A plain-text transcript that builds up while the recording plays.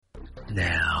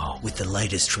Now, with the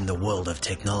latest from the world of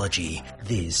technology,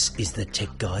 this is the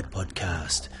Tech Guide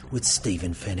Podcast with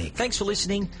Stephen Fennick. Thanks for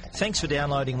listening. Thanks for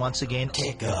downloading once again.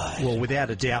 Tech Guide. Well, without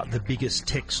a doubt, the biggest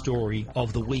tech story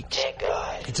of the week. Tech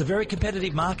Guide. It's a very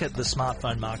competitive market, the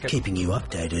smartphone market. Keeping you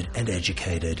updated and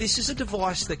educated. This is a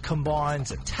device that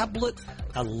combines a tablet,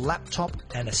 a laptop,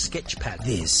 and a sketchpad.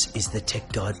 This is the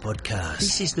Tech Guide Podcast.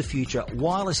 This is the future.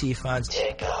 Wireless earphones.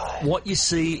 Tech Guide. What you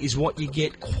see is what you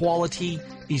get. Quality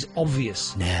is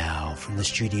obvious. Now, from the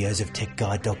studios of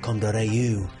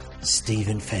techguide.com.au,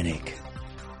 Stephen Fennick.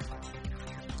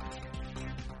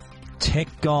 Tech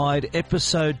Guide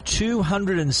episode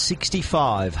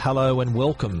 265. Hello and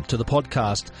welcome to the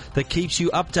podcast that keeps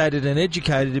you updated and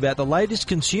educated about the latest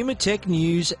consumer tech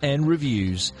news and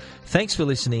reviews. Thanks for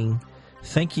listening.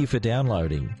 Thank you for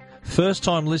downloading.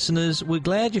 First-time listeners, we're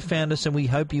glad you found us and we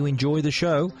hope you enjoy the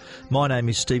show. My name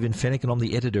is Stephen Fennick and I'm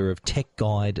the editor of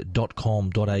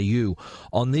techguide.com.au.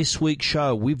 On this week's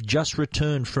show, we've just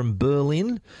returned from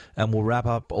Berlin and we'll wrap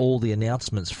up all the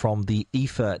announcements from the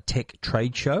IFA Tech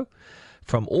Trade Show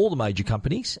from all the major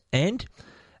companies, and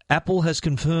Apple has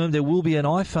confirmed there will be an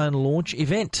iPhone launch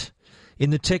event. In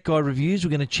the Tech Guide reviews,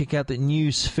 we're going to check out the new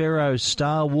Sphero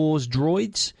Star Wars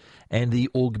droids and the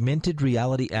augmented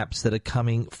reality apps that are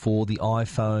coming for the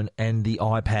iPhone and the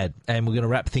iPad. And we're going to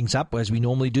wrap things up, as we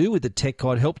normally do, with the Tech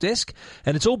Guide Help Desk.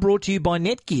 And it's all brought to you by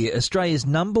Netgear, Australia's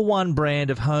 #1 brand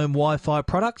of home Wi-Fi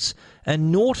products,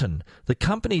 and Norton, the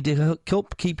company to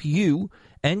help keep you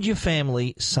and your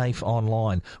family safe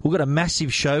online. We've got a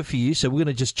massive show for you, so we're going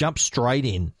to just jump straight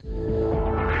in.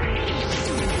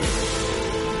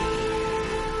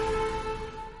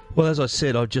 Well, as I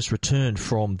said, I've just returned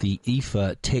from the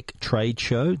IFA Tech Trade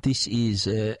Show. This is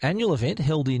an annual event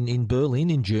held in Berlin,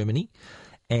 in Germany,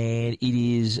 and it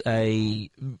is a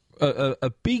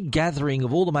big gathering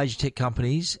of all the major tech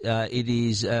companies. It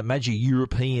is a major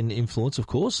European influence, of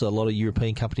course, a lot of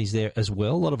European companies there as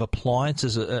well, a lot of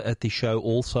appliances at the show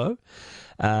also.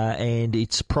 And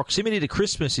its proximity to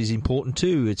Christmas is important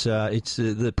too. It's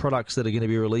the products that are going to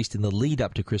be released in the lead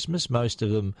up to Christmas. Most of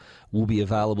them will be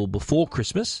available before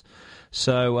Christmas.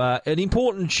 So an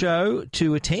important show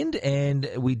to attend, and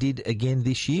we did again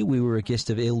this year. We were a guest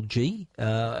of LG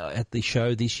at the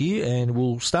show this year, and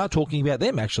we'll start talking about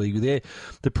them actually.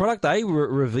 The product they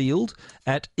revealed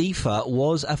at IFA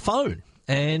was a phone,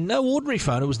 and no ordinary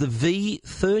phone. It was the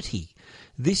V30.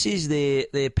 This is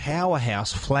their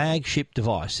powerhouse flagship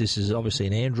device. This is obviously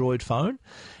an Android phone,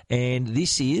 and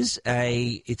this is got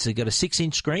a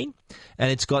 6-inch screen, and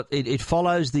it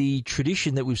follows the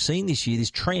tradition that we've seen this year,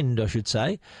 this trend, I should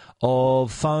say,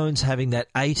 of phones having that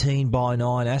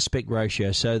 18:9 aspect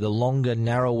ratio, so the longer,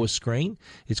 narrower screen.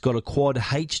 It's got a quad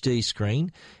HD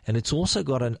screen, and it's also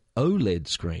got an OLED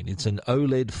screen. It's an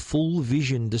OLED full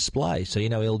vision display. So,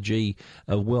 LG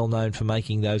are well known for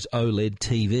making those OLED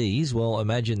TVs. Well,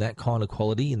 imagine that kind of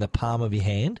quality in the palm of your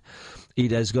hand.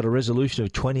 It has got a resolution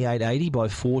of 2880 by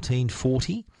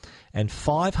 1440 and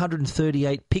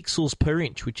 538 pixels per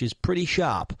inch, which is pretty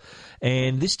sharp.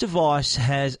 And this device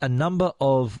has a number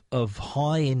of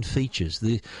high-end features.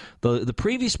 The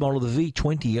previous model, the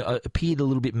V20, appeared a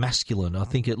little bit masculine. I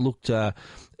think it looked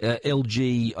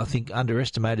LG, I think,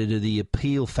 underestimated the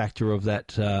appeal factor of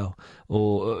that,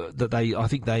 I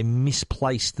think they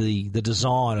misplaced the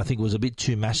design. I think it was a bit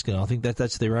too masculine. I think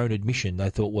that's their own admission. They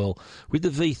thought, well, with the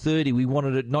V30, we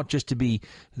wanted it not just to be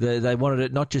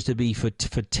for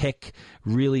tech,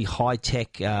 really high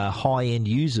tech, high end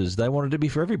users. They wanted it to be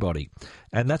for everybody,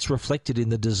 and that's reflected in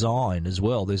the design as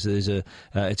well.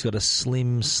 It's got a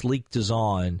slim, sleek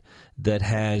design that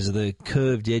has the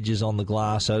curved edges on the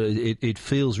glass, so it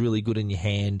feels really good in your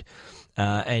hand.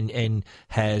 And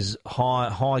has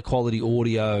high quality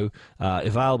audio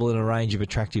available in a range of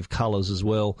attractive colours as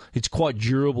well. It's quite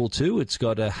durable too. It's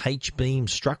got a H-beam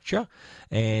structure,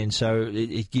 and so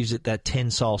it gives it that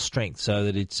tensile strength so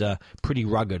that it's pretty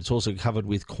rugged. It's also covered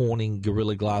with Corning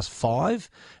Gorilla Glass 5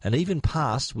 and even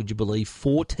passed, would you believe,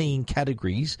 14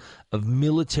 categories of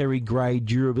military grade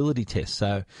durability tests.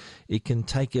 So it can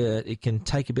take a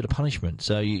bit of punishment.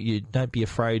 So you don't be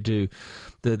afraid to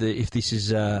if this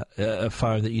is a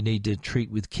phone that you need to treat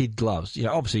with kid gloves.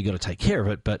 Obviously you've got to take care of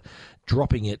it, but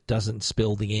dropping it doesn't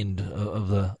spell the end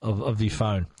of your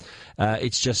phone.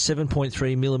 It's just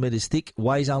 7.3 millimeters thick,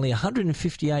 weighs only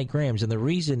 158 grams, and the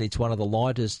reason it's one of the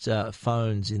lightest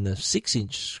phones in the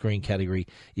 6-inch screen category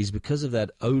is because of that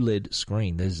OLED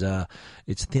screen.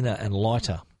 It's thinner and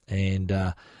lighter, and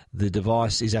the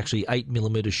device is actually 8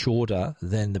 millimeters shorter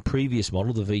than the previous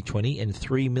model, the V20, and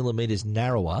 3 millimeters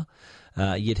narrower,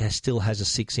 yet still has a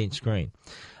 6-inch screen.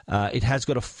 It's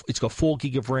got 4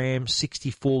 gig of RAM,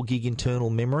 64 gig internal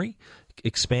memory.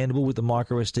 expandable with the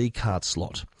micro SD card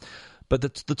slot. But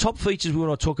the top features we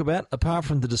want to talk about, apart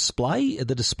from the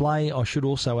display I should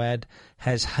also add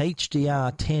has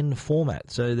HDR10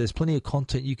 format. So there's plenty of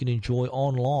content you can enjoy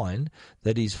online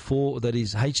that is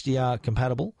HDR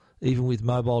compatible, even with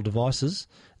mobile devices.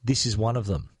 This is one of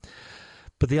them.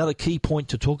 But the other key point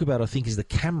to talk about, I think, is the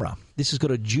camera. This has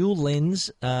got a dual lens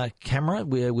camera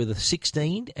with a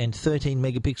 16 and 13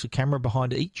 megapixel camera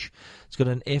behind each. It's got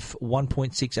an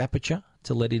f1.6 aperture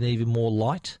to let in even more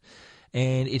light.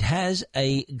 And it has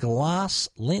a glass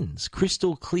lens,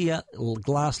 crystal clear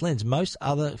glass lens. Most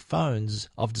other phones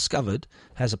I've discovered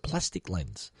has a plastic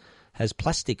lens, has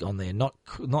plastic on there, not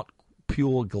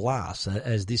pure glass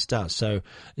as this does. So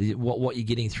what you're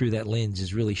getting through that lens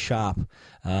is really sharp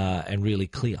and really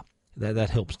clear. That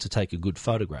helps to take a good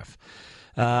photograph.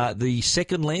 The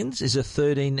second lens is a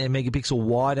 13 megapixel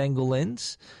wide-angle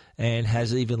lens and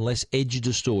has even less edge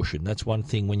distortion. That's one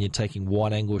thing when you're taking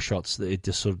wide-angle shots, that it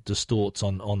just sort of distorts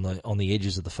on the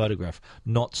edges of the photograph.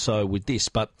 Not so with this.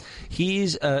 But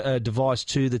here's a device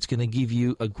too that's going to give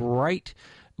you a great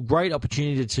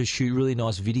opportunity to shoot really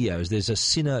nice videos. There's a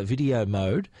Cine video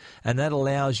mode, and that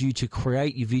allows you to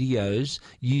create your videos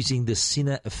using the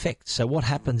Cine effect. So what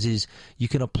happens is you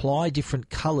can apply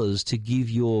different colors to give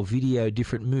your video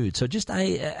different moods. So it just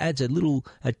adds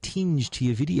a tinge to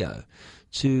your video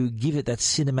to give it that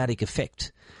cinematic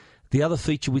effect. The other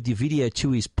feature with your video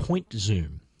too is point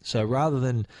zoom. So rather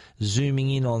than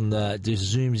zooming in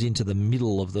just zooms into the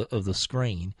middle of the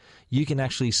screen, you can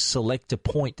actually select a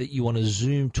point that you want to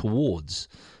zoom towards.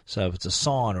 So if it's a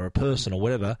sign or a person or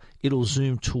whatever, it'll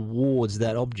zoom towards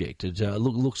that object. It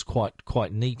looks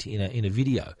quite neat in a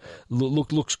video.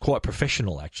 Looks quite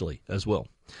professional actually as well.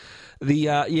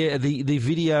 The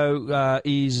video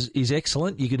is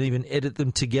excellent. You can even edit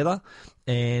them together,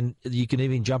 and you can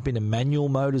even jump into manual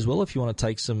mode as well if you want to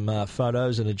take some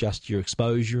photos and adjust your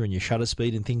exposure and your shutter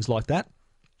speed and things like that.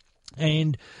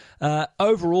 And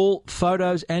overall,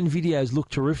 photos and videos look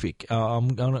terrific. I'm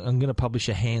going to publish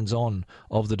a hands-on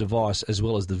of the device as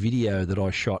well as the video that I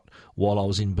shot while I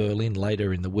was in Berlin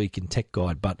later in the week in Tech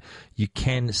Guide. But you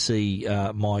can see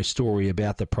my story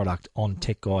about the product on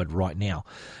Tech Guide right now.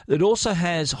 It also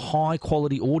has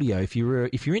high-quality audio. If you're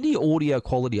into your audio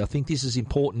quality, I think this is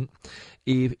important.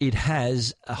 It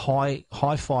has a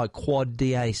hi-fi quad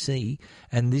DAC,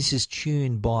 and this is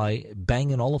tuned by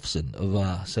Bang & Olufsen.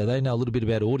 So they know a little bit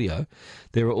about audio.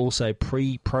 There are also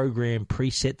pre-programmed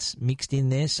presets mixed in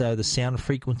there, so the sound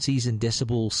frequencies and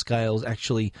decibel scales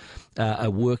actually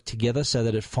work together so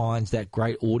that it finds that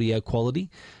great audio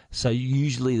quality. So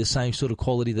usually the same sort of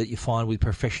quality that you find with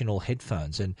professional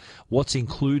headphones. And what's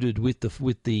included with the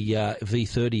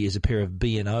V30 is a pair of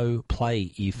B&O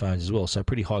Play earphones as well. So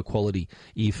pretty high quality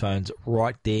earphones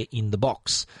right there in the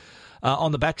box.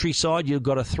 On the battery side, you've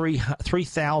got a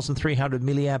 3,300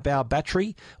 milliamp hour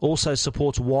battery. Also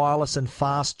supports wireless and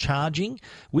fast charging.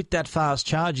 With that fast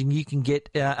charging, you can get,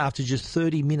 after just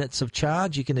 30 minutes of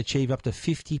charge, you can achieve up to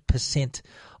 50%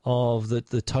 of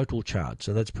the total charge.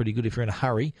 So that's pretty good. If you're in a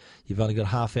hurry, you've only got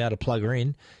half hour to plug her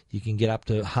in, you can get up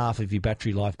to half of your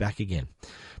battery life back again.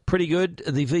 Pretty good.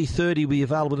 The V30 will be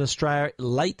available in Australia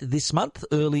late this month,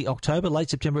 late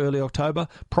September, early October.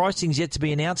 Pricing's yet to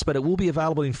be announced, but it will be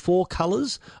available in 4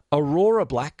 colours: Aurora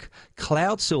Black,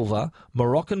 Cloud Silver,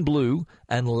 Moroccan Blue,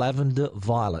 and Lavender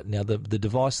Violet. Now, the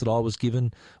device that I was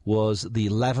given was the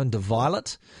Lavender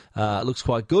Violet. It looks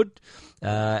quite good.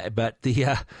 But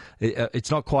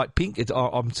it's not quite pink.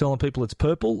 I'm telling people it's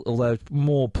purple, although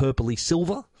more purpley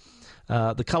silver.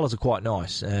 The colours are quite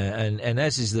nice, and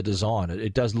as is the design.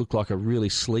 It does look like a really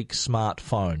sleek, smart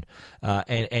phone.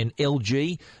 And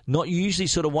LG, not usually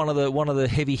sort of one of the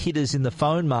heavy hitters in the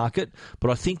phone market,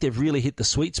 but I think they've really hit the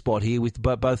sweet spot here with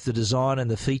both the design and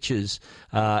the features.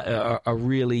 Are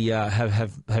really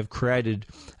have created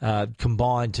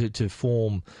combined to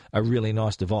form a really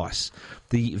nice device.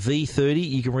 The V30,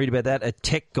 you can read about that at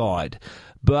Tech Guide.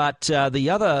 But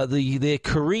their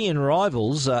Korean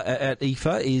rivals at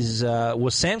IFA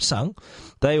was Samsung.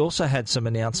 They also had some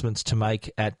announcements to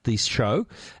make at this show,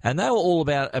 and they were all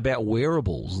about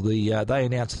wearables. They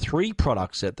announced 3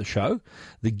 products at the show: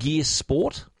 the Gear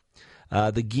Sport,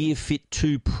 the Gear Fit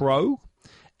 2 Pro,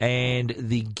 and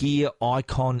the Gear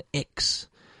Icon X.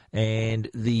 And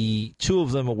the 2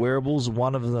 of them are wearables.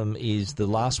 One of them is the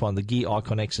last one. The Gear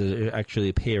Icon X is actually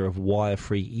a pair of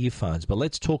wire-free earphones. But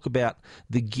let's talk about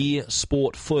the Gear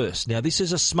Sport first. Now, this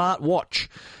is a smart watch.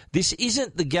 This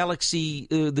isn't the Galaxy,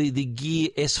 the Gear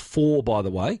S4, by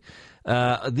the way.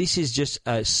 This is just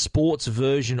a sports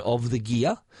version of the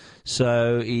Gear.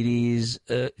 So it is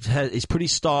it's pretty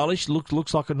stylish.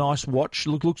 Looks like a nice watch.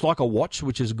 Looks like a watch,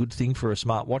 which is a good thing for a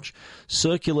smartwatch.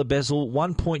 Circular bezel,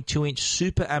 1.2-inch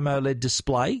Super AMOLED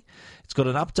display. It's got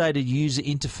an updated user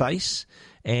interface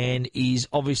and is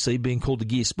obviously being called the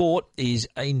Gear Sport,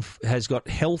 has got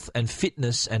health and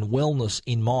fitness and wellness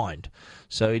in mind.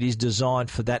 So it is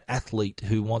designed for that athlete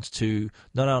who wants to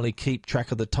not only keep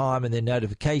track of the time and their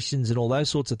notifications and all those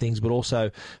sorts of things, but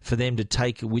also for them to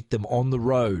take with them on the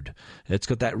road. It's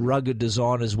got that rugged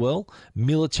design as well,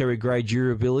 military-grade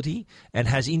durability, and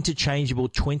has interchangeable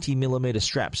 20mm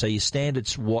straps. So your standard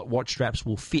watch straps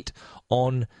will fit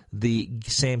on the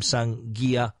Samsung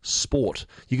Gear Sport.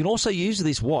 You can also use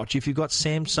this watch if you've got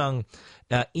Samsung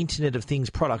Internet of Things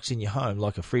products in your home,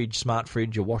 like a fridge, smart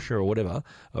fridge, a washer or whatever,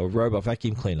 a robot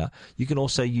vacuum cleaner. You can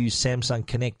also use Samsung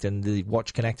Connect, and the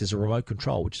watch can act as a remote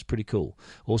control, which is pretty cool.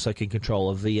 Also can control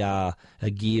a Gear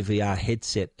VR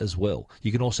headset as well.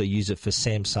 You can also use it for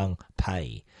Samsung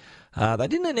Pay. They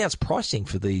didn't announce pricing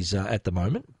for these at the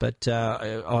moment, but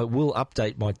I will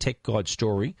update my Tech Guide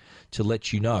story to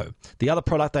let you know. The other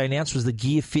product they announced was the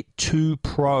Gear Fit 2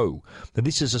 Pro. Now,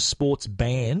 this is a sports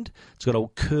band. It's got a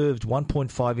curved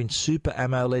 1.5-inch Super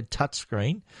AMOLED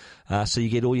touchscreen, so you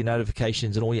get all your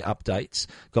notifications and all your updates.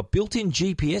 Got built-in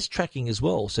GPS tracking as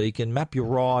well, so you can map your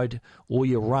ride or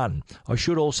your run. I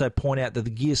should also point out that the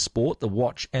Gear Sport, the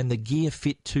watch, and the Gear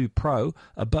Fit 2 Pro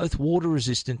are both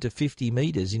water-resistant to 50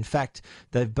 metres. In fact,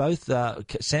 they've both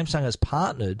Samsung has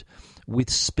partnered with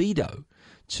Speedo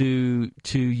to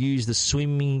use the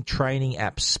swimming training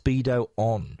app Speedo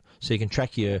On. So you can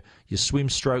track your swim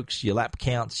strokes, your lap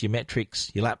counts, your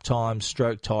metrics, your lap times,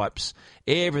 stroke types,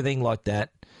 everything like that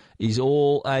is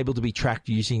all able to be tracked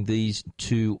using these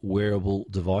two wearable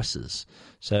devices.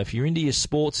 So if you're into your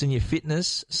sports and your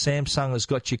fitness, Samsung has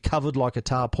got you covered like a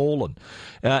tarpaulin.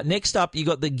 Next up, you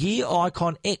got the Gear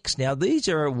Icon X. Now, these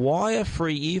are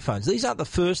wire-free earphones. These aren't the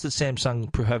first that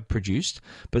Samsung have produced,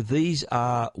 but these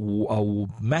are a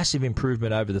massive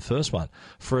improvement over the first one.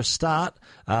 For a start,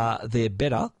 they're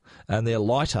better and they're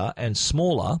lighter and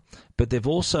smaller, but they've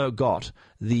also got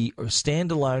the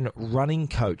standalone running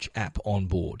coach app on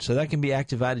board. So that can be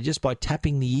activated just by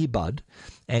tapping the earbud,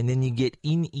 and then you get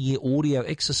in-ear audio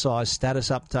exercise status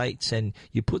updates, and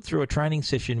you put through a training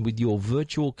session with your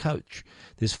virtual coach.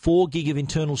 There's 4 gig of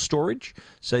internal storage,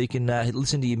 so you can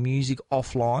listen to your music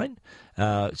offline,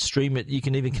 stream it. You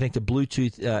can even connect a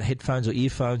Bluetooth headphones or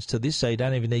earphones to this, so you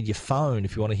don't even need your phone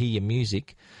if you want to hear your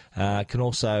music. You can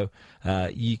also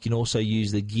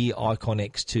use the Gear Icon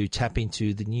X to tap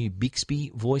into the new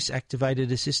Bixby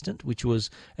voice-activated assistant, which was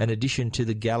an addition to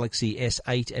the Galaxy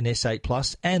S8 and S8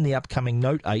 Plus and the upcoming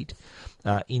Note 8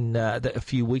 a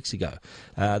few weeks ago.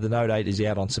 The Note 8 is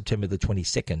out on September the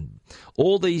 22nd.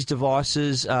 All these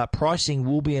devices, pricing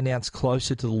will be announced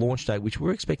closer to the launch date, which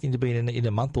we're expecting to be in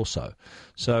a month or so.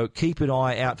 So keep an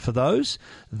eye out for those.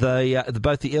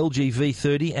 Both the LG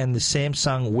V30 and the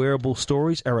Samsung wearable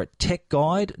stories are at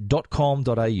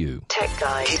techguide.com.au. Tech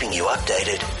Guide, keeping you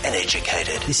updated and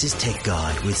educated. This is Tech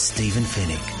Guide with Stephen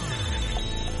Fennick.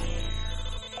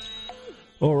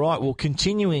 All right, well,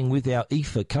 continuing with our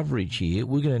IFA coverage here,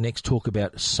 we're going to next talk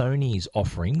about Sony's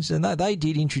offerings, and they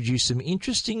did introduce some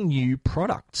interesting new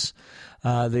products.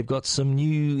 They've got some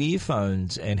new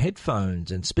earphones and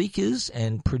headphones and speakers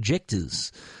and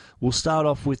projectors. We'll start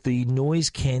off with the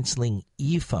noise-cancelling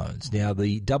earphones. Now,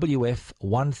 the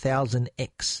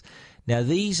WF-1000X. Now,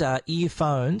 these are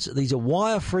earphones. These are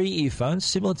wire-free earphones,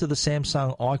 similar to the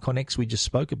Samsung Icon X we just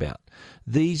spoke about.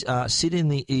 These sit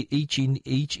in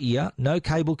each ear, no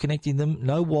cable connecting them,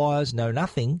 no wires, no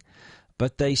nothing,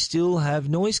 but they still have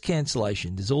noise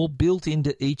cancellation. It's all built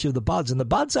into each of the buds, and the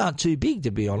buds aren't too big,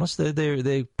 to be honest.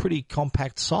 They're pretty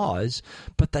compact size,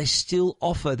 but they still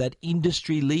offer that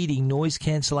industry-leading noise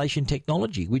cancellation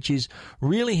technology, which is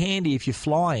really handy if you're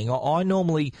flying.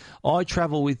 I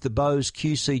travel with the Bose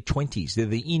QC20s. They're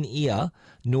the in-ear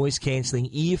noise-cancelling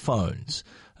earphones.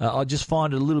 I just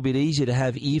find it a little bit easier to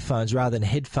have earphones rather than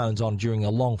headphones on during a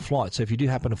long flight. So if you do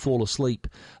happen to fall asleep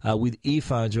with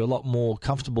earphones, you're a lot more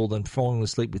comfortable than falling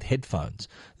asleep with headphones.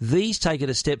 These take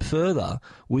it a step further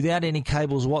without any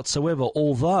cables whatsoever,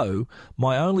 although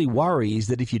my only worry is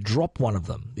that if you drop one of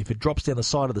them, if it drops down the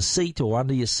side of the seat or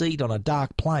under your seat on a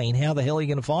dark plane, how the hell are you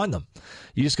going to find them?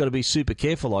 You just got to be super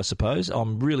careful, I suppose.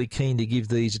 I'm really keen to give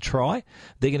these a try.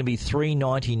 They're going to be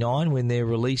 $399 when they're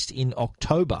released in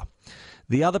October.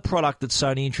 The other product that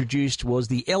Sony introduced was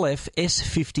the LF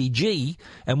S50G,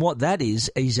 and what that is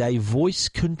a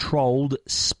voice-controlled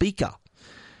speaker.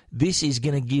 This is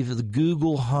going to give the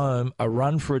Google Home a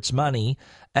run for its money,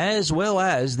 as well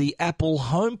as the Apple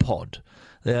HomePod.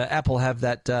 Apple have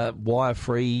that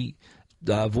wire-free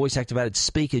voice-activated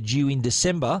speaker due in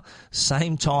December,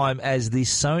 same time as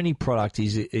this Sony product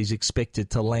is expected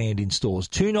to land in stores.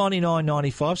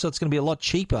 $299.95, so it's going to be a lot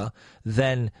cheaper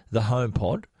than the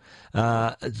HomePod.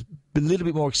 It's a little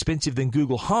bit more expensive than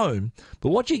Google Home, but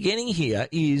what you're getting here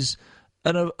is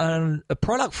a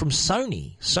product from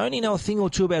Sony. Sony know a thing or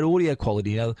two about audio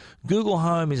quality. Google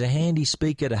Home is a handy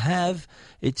speaker to have.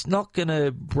 It's not going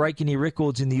to break any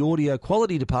records in the audio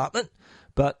quality department,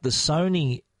 but the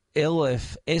Sony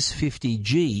LF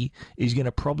S50G is going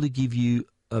to probably give you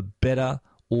a better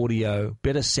audio,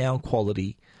 better sound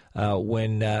quality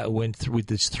with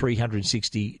this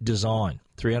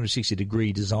 360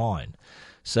 degree design.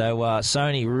 So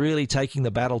Sony really taking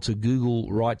the battle to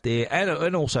Google right there,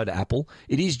 and also to Apple.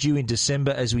 It is due in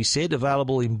December, as we said,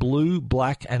 available in blue,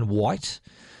 black, and white.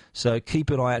 So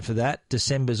keep an eye out for that.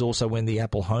 December is also when the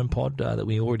Apple HomePod that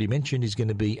we already mentioned is going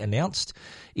to be announced.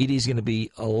 It is going to be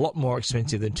a lot more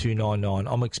expensive than $299.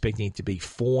 I'm expecting it to be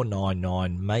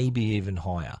 $499, maybe even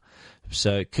higher.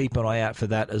 So keep an eye out for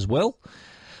that as well.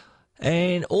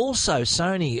 And also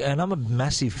Sony, and I'm a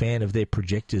massive fan of their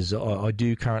projectors. I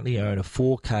do currently own a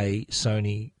 4K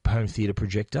Sony home theater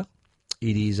projector.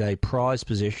 It is a prized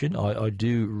possession. I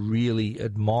do really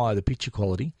admire the picture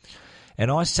quality. And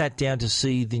I sat down to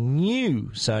see the new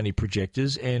Sony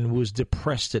projectors and was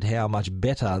depressed at how much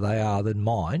better they are than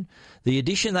mine. The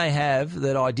addition they have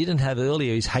that I didn't have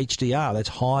earlier is HDR. That's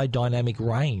high dynamic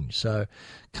range. So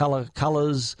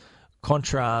colors,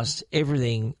 contrast,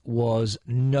 everything was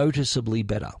noticeably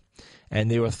better. And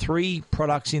there are 3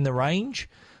 products in the range,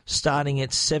 starting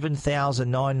at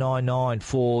 $7,999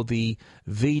 for the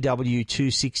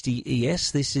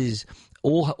VW260ES. This is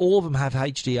all of them have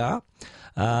HDR.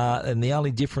 And the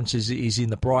only difference is in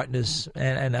the brightness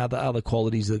and other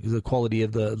qualities, the quality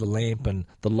of the lamp and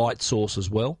the light source as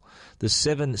well. The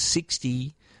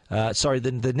 760,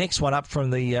 the next one up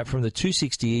from the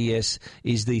 260 ES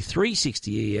is the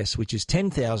 360 ES, which is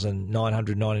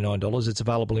 $10,999. It's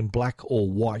available in black or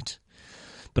white.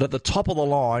 But at the top of the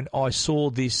line, I saw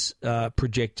this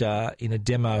projector in a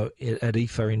demo at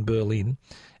IFA in Berlin,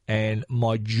 and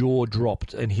my jaw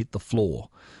dropped and hit the floor.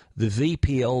 The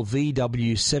VPL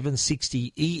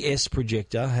VW760 ES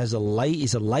projector is a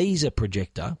laser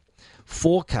projector,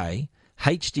 4K,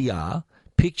 HDR,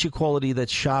 picture quality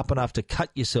that's sharp enough to cut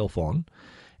yourself on.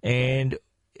 And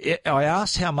I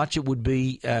asked how much it would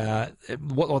be,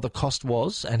 what the cost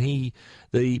was, and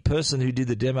the person who did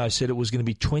the demo said it was going to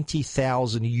be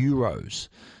 20,000 euros.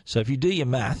 So if you do your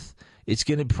math, it's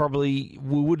going to we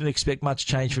wouldn't expect much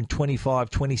change from $25,000,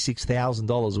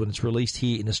 $26,000 when it's released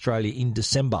here in Australia in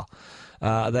December.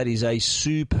 That is a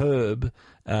superb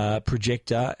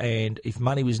projector, and if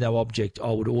money was no object,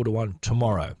 I would order one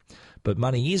tomorrow. But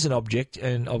money is an object,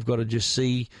 and I've got to just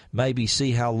see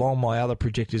how long my other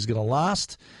projector is going to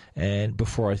last, and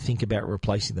before I think about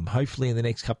replacing them. Hopefully in the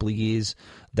next couple of years,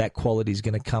 that quality is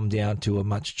going to come down to a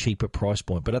much cheaper price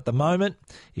point. But at the moment,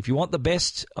 if you want the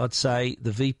best, I'd say the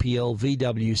VPL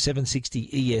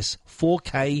VW760 ES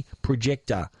 4K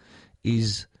projector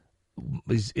is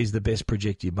the best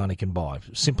projector your money can buy.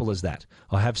 Simple as that.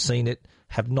 I have seen it,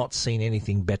 have not seen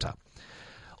anything better.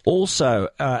 Also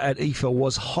at IFA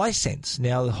was Hisense.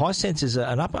 Now, Hisense is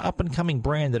an up-and-coming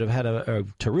brand that have had a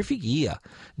terrific year,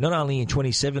 not only in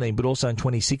 2017 but also in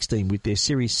 2016 with their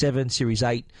Series 7, Series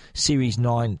 8, Series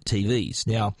 9 TVs.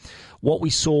 Now, what we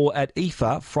saw at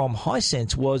IFA from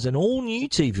Hisense was an all-new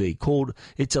TV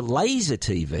it's a laser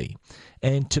TV.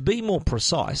 And to be more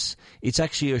precise, it's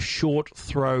actually a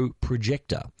short-throw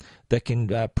projector that can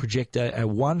project a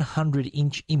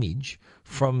 100-inch image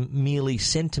from merely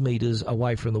centimetres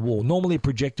away from the wall. Normally a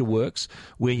projector works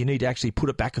where you need to actually put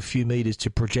it back a few metres to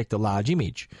project a large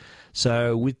image.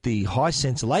 So with the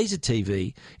Hisense laser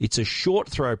TV, it's a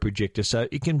short-throw projector, so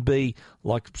it can be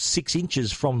like 6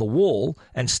 inches from the wall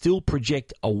and still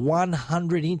project a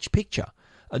 100-inch picture,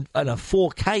 and a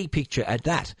 4K picture at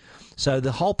that. So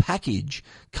the whole package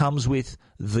comes with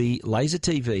the laser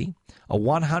TV, a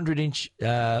 100-inch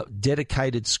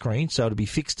dedicated screen, so it'll be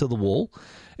fixed to the wall.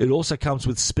 It also comes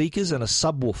with speakers and a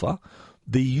subwoofer.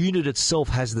 The unit itself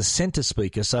has the center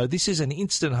speaker, so this is an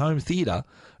instant home theater,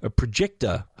 a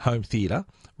projector home theater,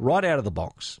 right out of the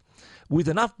box. With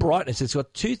enough brightness, it's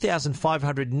got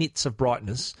 2,500 nits of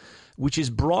brightness, which is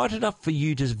bright enough for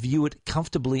you to view it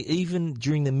comfortably even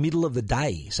during the middle of the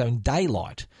day. So in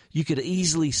daylight, you could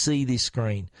easily see this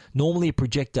screen. Normally a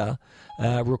projector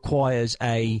requires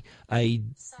a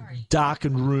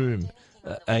darkened room,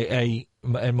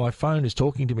 and my phone is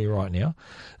talking to me right now.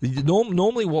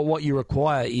 Normally what you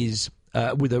require is,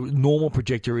 with a normal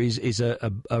projector, is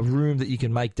a room that you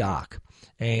can make dark.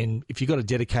 And if you've got a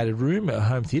dedicated room, a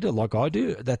home theatre like I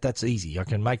do, that's easy. I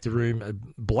can make the room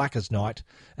black as night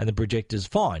and the projector's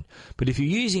fine. But if you're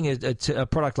using a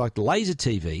product like the laser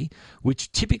TV,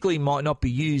 which typically might not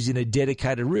be used in a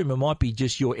dedicated room, it might be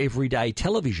just your everyday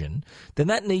television, then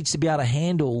that needs to be able to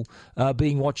handle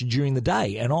being watched during the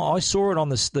day. And I saw it on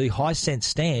the Hisense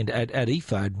stand at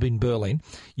IFA in Berlin.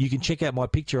 You can check out my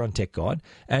picture on Tech Guide,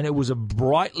 and it was a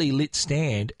brightly lit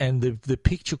stand, and the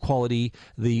picture quality,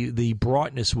 the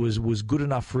brightness was good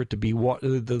enough for it to be what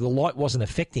the light wasn't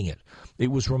affecting it.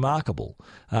 It was remarkable.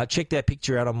 Check that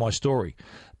picture out on my story.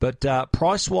 But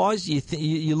price-wise,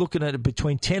 you're looking at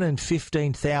between 10 and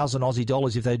 15,000 Aussie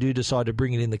dollars if they do decide to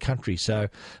bring it in the country. So,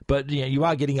 but you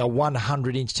are getting a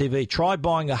 100-inch TV. Try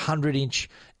buying a 100-inch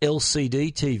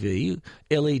LCD TV,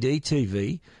 LED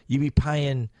TV. You'd be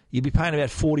paying about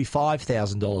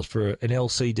 $45,000 for an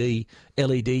LCD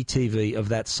LED TV of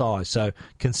that size. So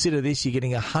consider this: you're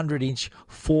getting a 100-inch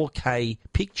 4K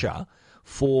picture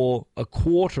for a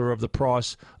quarter of the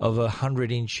price of a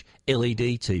 100-inch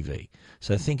LED TV.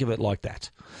 So think of it like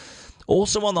that.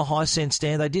 Also on the Hisense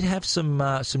stand, they did have some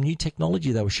new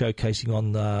technology they were showcasing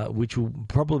on, which will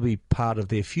probably be part of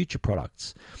their future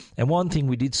products. And one thing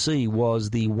we did see was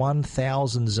the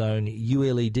 1,000 zone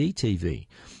ULED TV.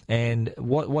 And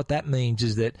what that means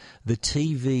is that the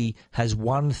TV has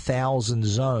 1,000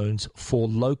 zones for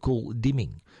local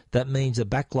dimming. That means the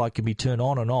backlight can be turned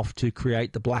on and off to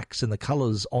create the blacks and the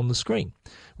colours on the screen.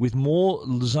 With more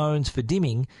zones for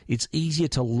dimming, it's easier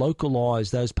to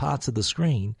localise those parts of the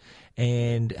screen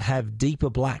and have deeper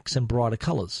blacks and brighter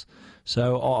colours.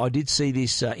 So I did see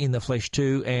this in the flesh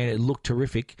too, and it looked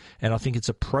terrific, and I think it's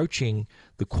approaching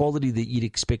the quality that you'd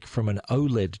expect from an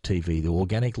OLED TV, the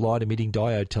organic light emitting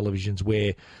diode televisions,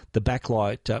 where the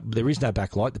backlight, there is no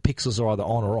backlight, the pixels are either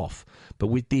on or off. But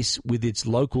with this, with its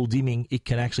local dimming, it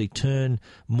can actually turn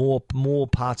more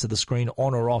parts of the screen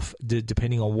on or off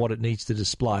depending on what it needs to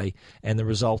display, and the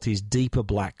result is deeper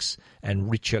blacks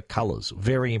and richer colours.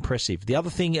 Very impressive. The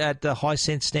other thing at the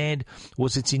Hisense stand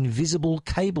was its invisible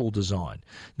cable design.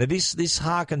 Now this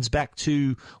harkens back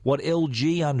to what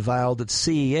LG unveiled at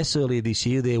CES earlier this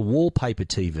year, their wallpaper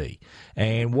TV.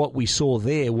 And what we saw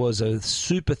there was a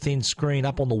super thin screen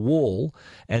up on the wall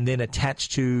and then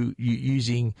attached to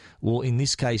using, well, in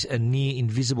this case, a near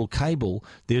invisible cable.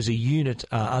 There's a unit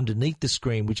underneath the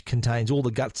screen which contains all the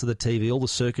guts of the TV, all the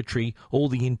circuitry, all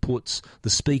the inputs,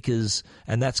 the speakers,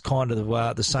 and that's kind of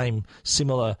the same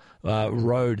similar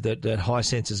road that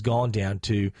Hisense has gone down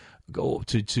to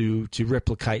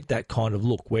replicate that kind of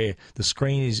look, where the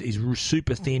screen is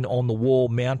super thin on the wall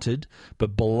mounted,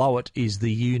 but below it is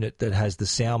the unit that has the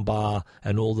sound bar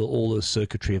and all the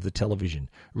circuitry of the television.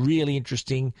 Really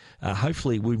interesting.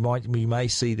 Hopefully we may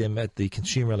see them at the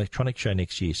Consumer Electronics Show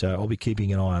next year, so I'll be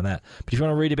keeping an eye on that. But if you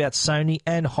want to read about Sony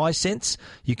and Hisense,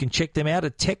 you can check them out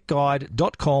at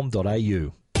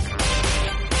techguide.com.au.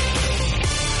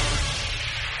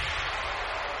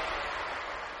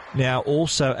 Now,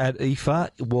 also at IFA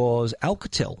was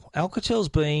Alcatel. Alcatel's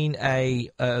been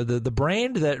the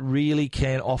brand that really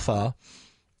can offer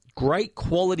great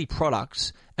quality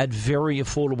products at very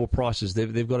affordable prices.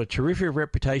 They've got a terrific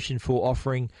reputation for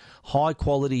offering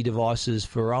high-quality devices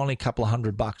for only a couple of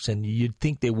 $100, and you'd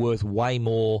think they're worth way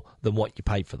more than what you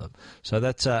paid for them. So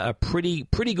that's a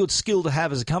pretty good skill to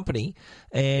have as a company,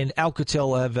 and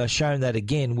Alcatel have shown that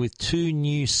again with two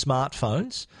new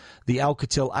smartphones. The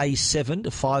Alcatel A7, a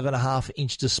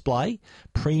 5.5-inch display,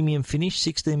 premium finish,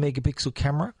 16-megapixel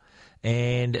camera,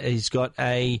 and it's got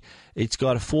a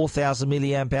 4,000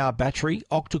 milliamp hour battery,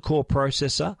 octa-core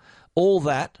processor, all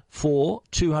that for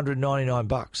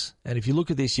 $299. And if you look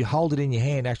at this, you hold it in your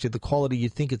hand, actually the quality,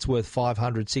 you'd think it's worth $500,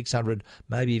 $600,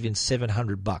 maybe even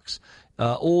 $700.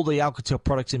 All the Alcatel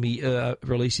products will be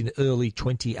released in early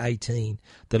 2018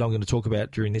 that I'm going to talk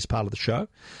about during this part of the show.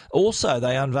 Also,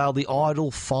 they unveiled the Idol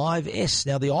 5S.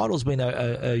 Now, the Idol's been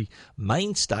a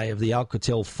mainstay of the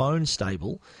Alcatel phone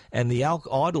stable, and the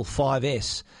Idol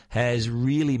 5S has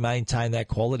really maintained that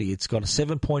quality. It's got a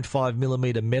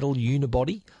 7.5mm metal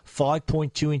unibody,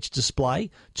 5.2-inch display,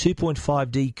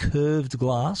 2.5D curved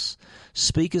glass,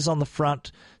 speakers on the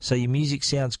front, so your music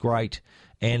sounds great.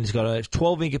 And it's got a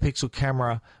 12-megapixel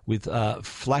camera with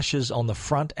flashes on the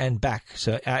front and back.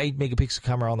 So our 8-megapixel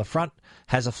camera on the front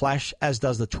has a flash, as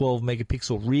does the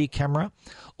 12-megapixel rear camera.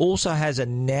 Also has a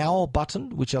Now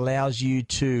button, which allows you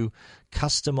to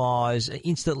customize,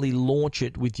 instantly launch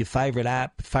it with your favorite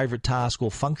app, favorite task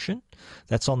or function.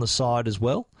 That's on the side as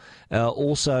well.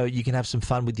 Also, you can have some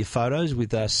fun with your photos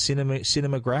with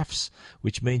cinemagraphs,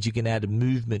 which means you can add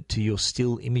movement to your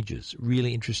still images.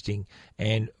 Really interesting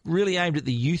and really aimed at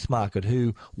the youth market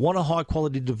who want a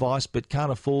high-quality device but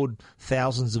can't afford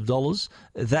thousands of dollars.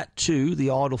 That too, the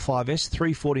Idol 5S,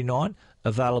 $349,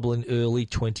 available in early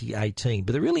 2018.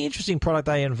 But the really interesting product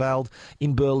they unveiled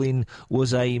in Berlin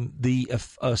was a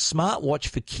smartwatch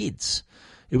for kids.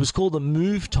 It was called the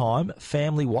Move Time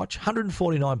Family Watch,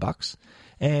 $149.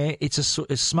 And it's a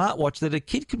smartwatch that a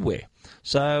kid could wear.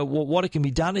 So what it can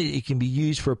be done, it can be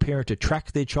used for a parent to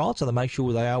track their child so they make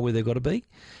sure they are where they've got to be.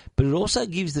 But it also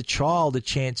gives the child a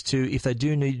chance to, if they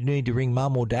do need to ring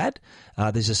mum or dad,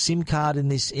 there's a SIM card in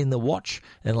the watch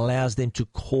and allows them to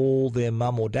call their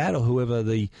mum or dad or whoever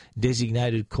the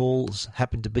designated calls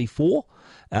happen to be for.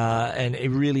 And a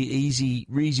really easy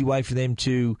way for them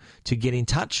to get in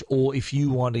touch, or if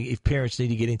parents need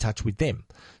to get in touch with them.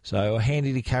 So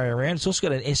handy to carry around. It's also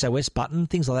got an SOS button,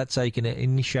 things like that, so you can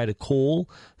initiate a call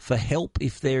for help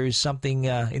if there is something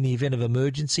in the event of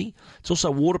emergency. It's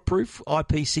also waterproof,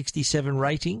 IP67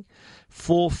 rating,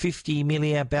 450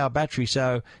 milliamp hour battery,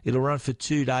 so it'll run for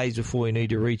 2 days before you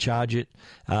need to recharge it.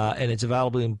 And it's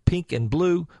available in pink and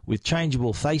blue with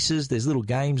changeable faces. There's little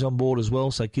games on board as well,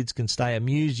 so kids can stay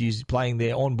amused playing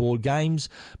their onboard games.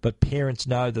 But parents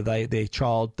know that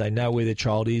they know where their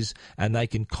child is, and they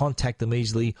can contact them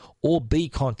easily or be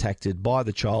contacted by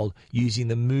the child using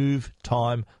the Move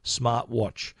Time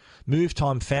smartwatch. Move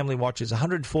Time Family Watch is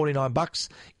 $149.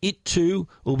 It too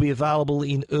will be available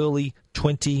in early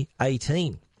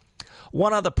 2018.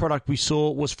 One other product we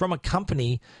saw was from a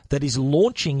company that is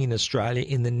launching in Australia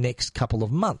in the next couple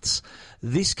of months.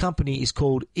 This company is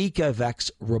called Ecovacs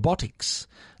Robotics,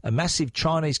 a massive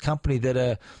Chinese company that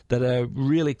are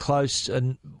really close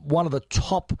and one of the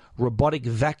top robotic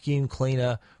vacuum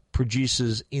cleaner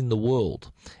producers in the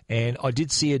world. And I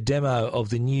did see a demo of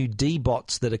the new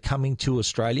D-Bots that are coming to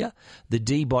Australia, the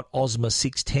D-Bot Osmo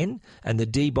 610 and the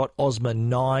D-Bot Osmo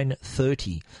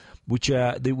 930. Which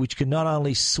can not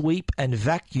only sweep and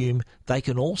vacuum, they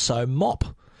can also mop.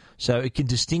 So it can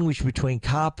distinguish between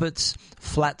carpets,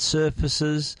 flat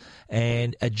surfaces,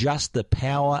 and adjust the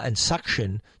power and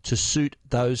suction to suit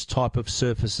those type of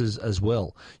surfaces as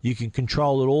well. You can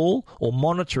control it all or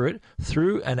monitor it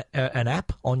through an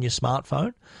app on your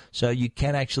smartphone, so you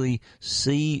can actually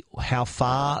see how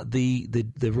far the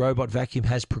robot vacuum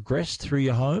has progressed through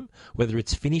your home, whether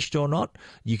it's finished or not.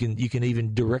 You can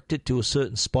even direct it to a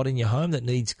certain spot in your home that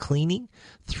needs cleaning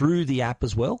through the app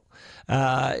as well.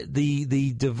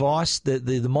 The device,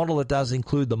 the model that does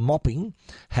include the mopping,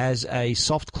 has a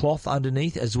soft cloth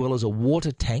underneath as well as a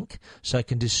water tank, so it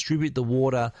can distribute the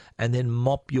water and then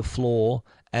mop your floor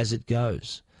as it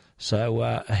goes. So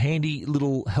a handy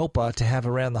little helper to have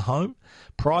around the home.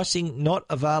 Pricing not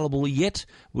available yet.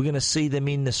 We're going to see them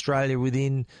in Australia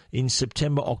in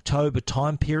September, October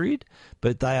time period,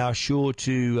 but they are sure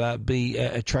to be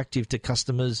attractive to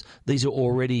customers. These are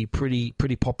already pretty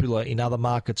popular in other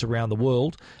markets around the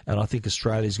world, and I think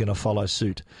Australia is going to follow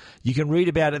suit. You can read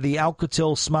about it, the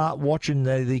Alcatel smartwatch and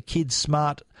the kids'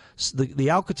 the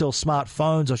Alcatel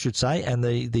smartphones, I should say, and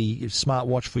the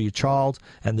smartwatch for your child,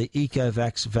 and the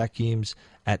Ecovacs vacuums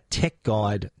at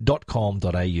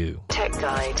techguide.com.au. Tech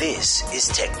Guide. This is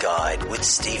Tech Guide with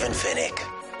Stephen Fennick.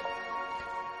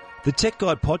 The Tech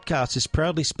Guide podcast is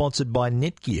proudly sponsored by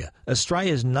Netgear,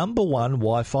 Australia's #1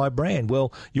 Wi-Fi brand.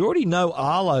 Well, you already know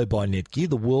Arlo by Netgear,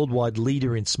 the worldwide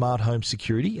leader in smart home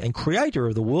security and creator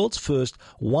of the world's first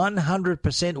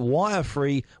 100%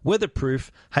 wire-free,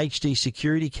 weatherproof HD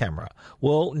security camera.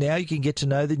 Well, now you can get to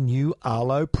know the new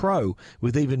Arlo Pro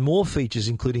with even more features,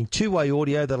 including two-way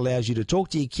audio that allows you to talk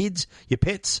to your kids, your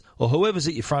pets, or whoever's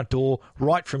at your front door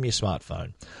right from your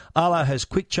smartphone. Arlo has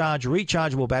quick charge,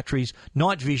 rechargeable batteries,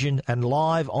 night vision, and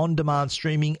live on-demand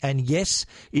streaming, and yes,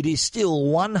 it is still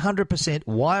 100%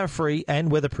 wire-free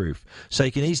and weatherproof, so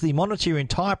you can easily monitor your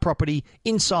entire property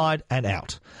inside and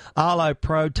out. Arlo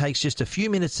Pro takes just a few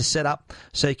minutes to set up,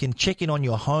 so you can check in on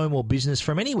your home or business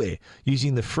from anywhere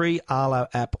using the free Arlo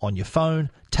app on your phone,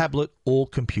 tablet, or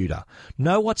computer.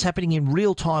 Know what's happening in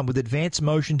real time with advanced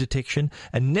motion detection,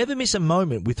 and never miss a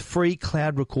moment with free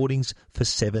cloud recordings for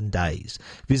 7 days.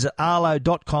 Visit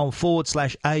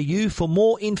arlo.com/au for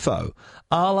more info.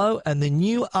 Arlo and the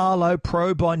new Arlo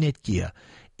Pro by Netgear.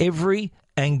 Every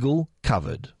angle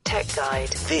covered. Tech Guide.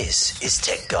 This is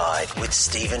Tech Guide with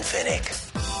Stephen Fennick.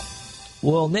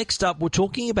 Well, next up, we're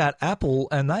talking about Apple,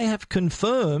 and they have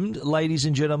confirmed, ladies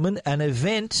and gentlemen, an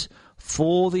event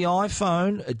for the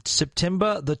iPhone,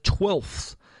 September the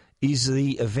 12th. is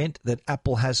the event that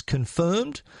Apple has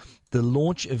confirmed, the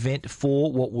launch event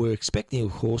for what we're expecting,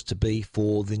 of course, to be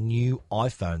for the new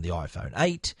iPhone, the iPhone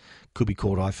 8, could be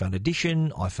called iPhone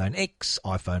Edition, iPhone X,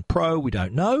 iPhone Pro, we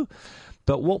don't know.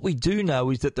 But what we do know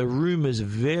is that the rumours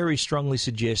very strongly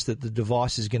suggest that the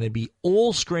device is going to be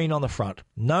all screen on the front,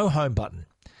 no home button.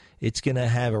 It's going to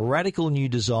have a radical new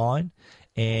design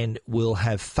and will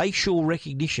have facial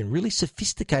recognition, really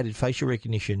sophisticated facial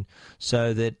recognition,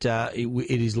 so that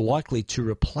it is likely to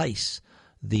replace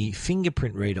the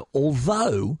fingerprint reader.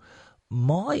 Although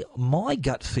my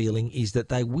gut feeling is that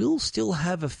they will still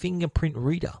have a fingerprint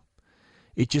reader.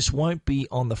 It just won't be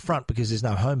on the front because there's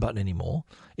no home button anymore.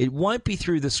 It won't be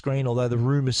through the screen, although the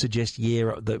rumours suggest,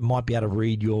 that it might be able to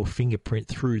read your fingerprint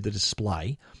through the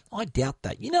display. I doubt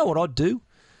that. You know what I'd do?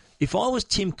 If I was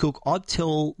Tim Cook, I'd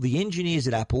tell the engineers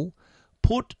at Apple,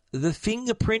 put the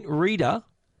fingerprint reader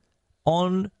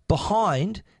on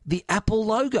behind the Apple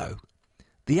logo.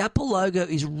 The Apple logo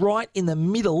is right in the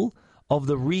middle of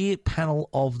the rear panel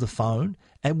of the phone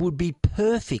and would be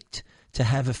perfect to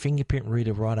have a fingerprint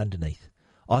reader right underneath.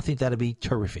 I think that'd be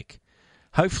terrific.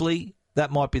 Hopefully,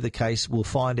 that might be the case. We'll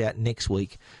find out next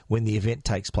week when the event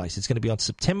takes place. It's going to be on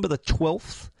September the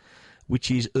 12th,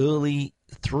 which is early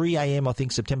 3 a.m., I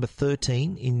think, September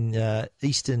 13 in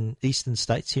eastern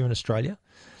states here in Australia.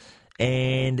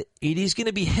 And it is going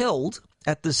to be held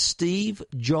at the Steve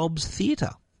Jobs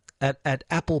Theatre at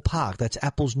Apple Park. That's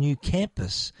Apple's new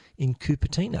campus in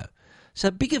Cupertino. So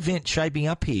a big event shaping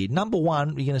up here. Number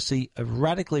one, you're going to see a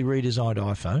radically redesigned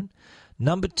iPhone.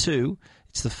 Number two,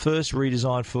 it's the first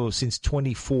redesign since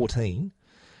 2014.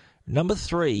 Number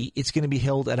three, it's going to be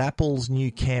held at Apple's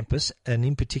new campus, and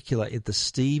in particular at the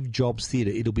Steve Jobs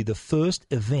Theatre. It'll be the first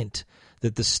event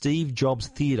that the Steve Jobs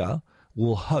Theatre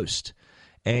will host.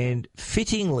 And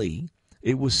fittingly,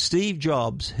 it was Steve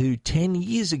Jobs who 10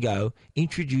 years ago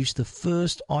introduced the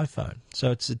first iPhone. So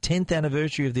it's the 10th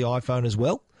anniversary of the iPhone as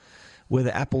well.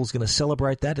 Whether Apple's going to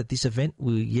celebrate that at this event,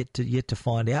 we're yet to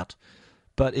find out.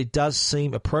 But it does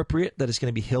seem appropriate that it's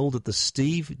going to be held at the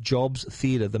Steve Jobs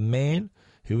Theatre, the man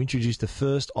who introduced the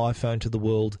first iPhone to the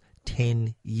world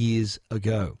 10 years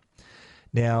ago.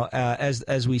 Now,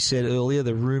 as we said earlier,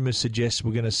 the rumours suggest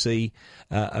we're going to see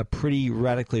a pretty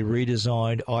radically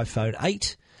redesigned iPhone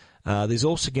 8. There's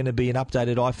also going to be an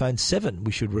updated iPhone 7,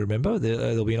 we should remember.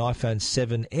 There'll be an iPhone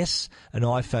 7S, an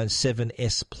iPhone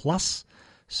 7S Plus.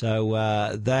 So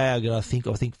they are going to,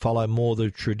 I think, follow more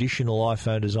the traditional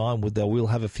iPhone design. They will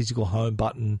have a physical home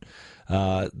button.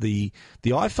 The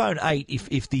iPhone 8,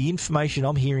 if the information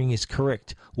I'm hearing is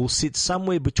correct, will sit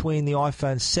somewhere between the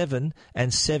iPhone 7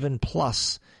 and 7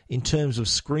 Plus in terms of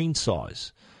screen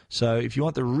size. So if you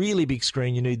want the really big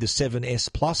screen, you need the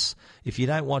 7S Plus. If you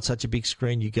don't want such a big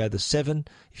screen, you go the 7.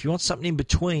 If you want something in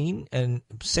between and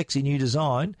sexy new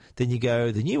design, then you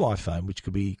go the new iPhone, which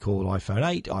could be called iPhone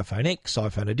 8, iPhone X,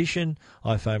 iPhone Edition,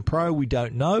 iPhone Pro. We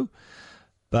don't know,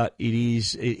 but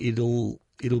it'll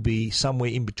be somewhere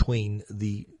in between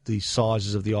the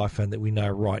sizes of the iPhone that we know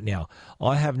right now.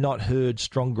 I have not heard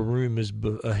stronger rumours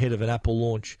ahead of an Apple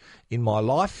launch in my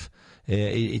life.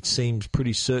 It seems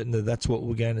pretty certain that that's what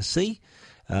we're going to see.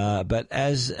 But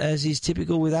as is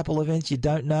typical with Apple events, you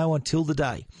don't know until the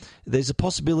day. There's a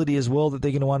possibility as well that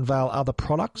they're going to unveil other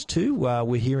products too.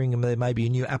 We're hearing there may be a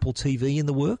new Apple TV in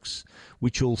the works,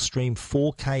 which will stream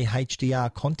 4K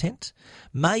HDR content.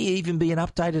 May even be an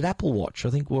updated Apple Watch. I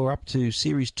think we're up to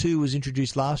Series 2 was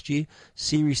introduced last year.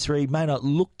 Series 3 may not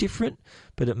look different,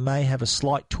 but it may have a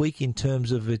slight tweak in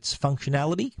terms of its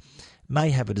functionality.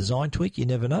 May have a design tweak, you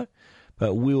never know.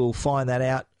 But we will find that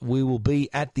out. We will be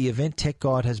at the event. Tech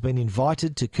Guide has been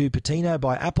invited to Cupertino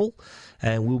by Apple,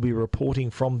 and we'll be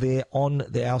reporting from there on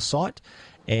our site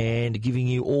and giving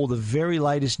you all the very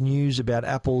latest news about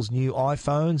Apple's new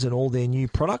iPhones and all their new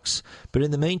products. But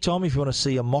in the meantime, if you want to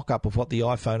see a mock-up of what the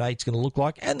iPhone 8 is going to look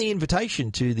like and the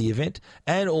invitation to the event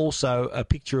and also a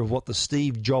picture of what the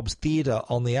Steve Jobs Theatre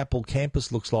on the Apple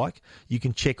campus looks like, you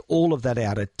can check all of that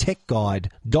out at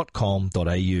techguide.com.au.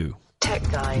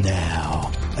 Tech Guide.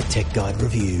 Now, a Tech Guide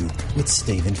review with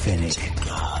Stephen Fennick. Tech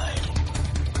Guide.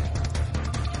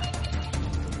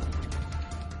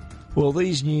 Well,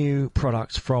 these new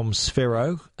products from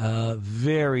Sphero are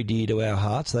very dear to our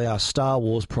hearts. They are Star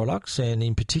Wars products, and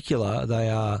in particular, they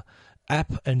are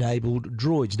app-enabled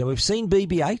droids. Now, we've seen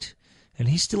BB-8, and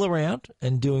he's still around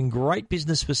and doing great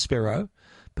business for Sphero,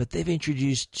 but they've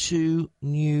introduced two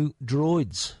new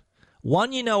droids.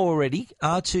 One you know already,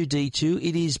 R2D2.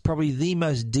 It is probably the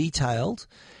most detailed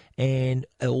and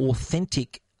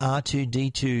authentic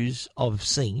R2D2s I've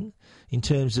seen in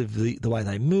terms of the way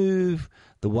they move,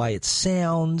 the way it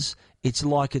sounds. It's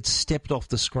like it's stepped off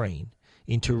the screen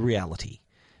into reality.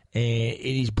 And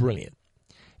it is brilliant.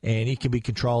 And it can be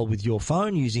controlled with your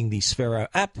phone using the Sphero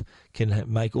app. Can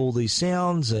make all these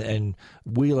sounds and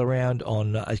wheel around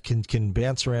on. Can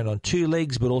bounce around on two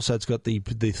legs, but also it's got the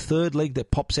third leg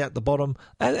that pops out the bottom.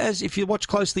 As if you watch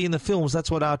closely in the films,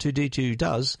 that's what R2D2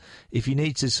 does. If he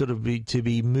needs to sort of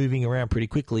be moving around pretty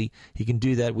quickly, he can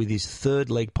do that with his third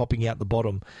leg popping out the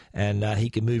bottom, and he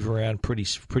can move around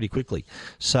pretty quickly.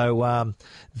 So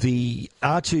the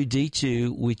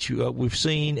R2D2, which we've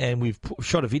seen and we've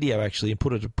shot a video actually and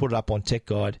put it up on Tech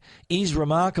Guide, is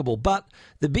remarkable. But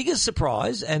the biggest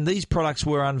surprise, and these products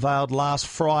were unveiled last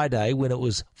Friday when it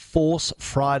was Force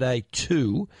Friday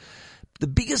 2, the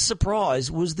biggest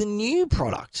surprise was the new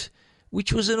product,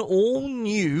 which was an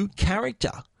all-new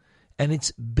character, and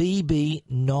it's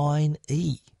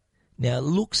BB9E. Now, it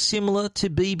looks similar to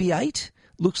BB8,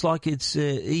 looks like its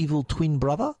evil twin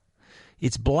brother.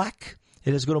 It's black.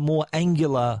 It has got a more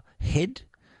angular head,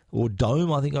 or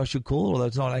dome, I think I should call it, although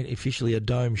it's not officially a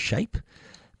dome shape.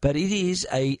 But it is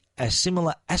a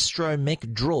similar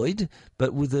astromech droid,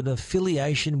 but with an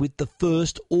affiliation with the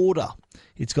First Order.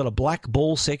 It's got a black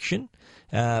ball section,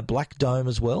 black dome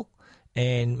as well,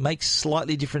 and makes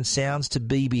slightly different sounds to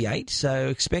BB-8. So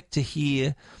expect to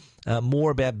hear more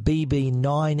about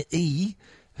BB9E,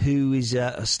 who is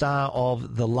a star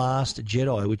of The Last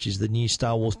Jedi, which is the new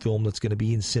Star Wars film that's going to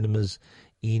be in cinemas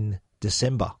in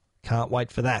December. Can't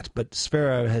wait for that. But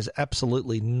Sphero has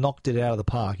absolutely knocked it out of the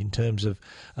park in terms of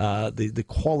the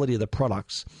quality of the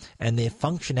products and their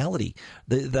functionality.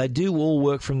 They do all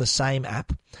work from the same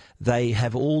app. They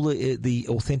have all the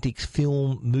authentic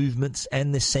film movements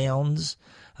and the sounds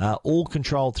all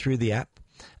controlled through the app.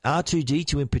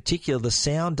 R2D2 in particular, the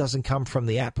sound doesn't come from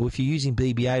the app. If you're using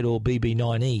BB-8 or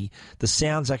BB9E, the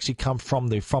sounds actually come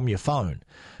from your phone.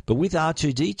 But with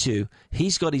R2D2,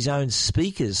 he's got his own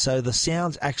speakers, so the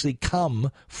sounds actually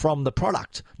come from the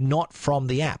product, not from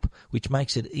the app, which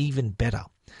makes it even better.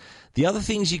 The other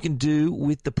things you can do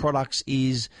with the products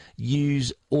is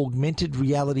use augmented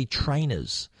reality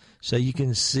trainers. So you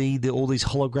can see all these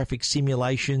holographic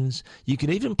simulations. You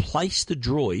can even place the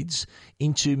droids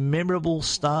into memorable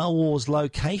Star Wars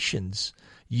locations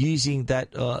using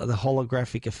that the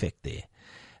holographic effect there.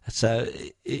 So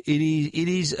it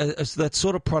is that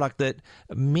sort of product that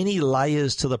many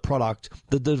layers to the product.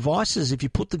 The devices, if you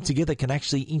put them together, can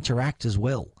actually interact as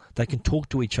well. They can talk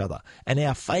to each other. And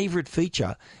our favourite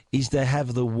feature is they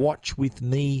have the Watch With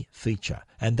Me feature.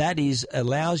 And that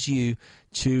allows you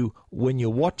to, when you're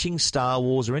watching Star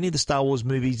Wars or any of the Star Wars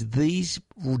movies, these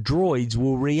droids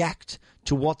will react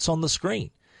to what's on the screen.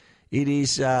 It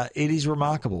is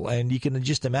remarkable, and you can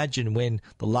just imagine when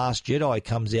The Last Jedi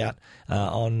comes out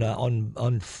on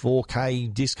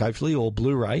 4K disc, hopefully, or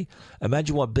Blu-ray.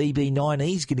 Imagine what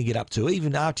BB9E is going to get up to.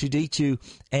 Even R2D2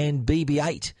 and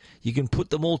BB-8, you can put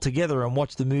them all together and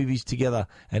watch the movies together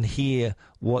and hear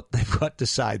what they've got to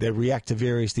say. They react to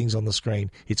various things on the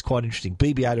screen. It's quite interesting.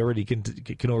 BB-8 already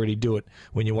can already do it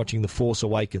when you're watching The Force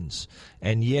Awakens,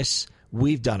 and yes,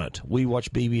 we've done it. We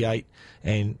watched BB-8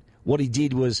 and. What he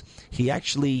did was he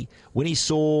actually, when he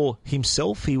saw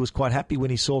himself, he was quite happy. When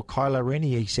he saw Kylo Ren,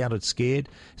 he sounded scared.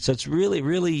 So it's really,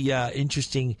 really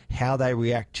interesting how they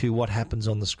react to what happens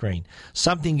on the screen.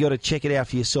 Something you got to check it out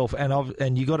for yourself,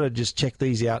 and you got to just check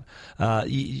these out.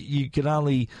 You can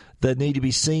only. They need to be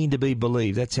seen to be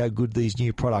believed. That's how good these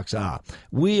new products are.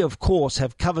 We, of course,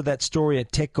 have covered that story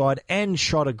at Tech Guide and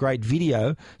shot a great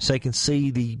video so you can see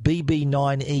the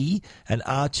BB9E and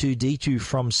R2D2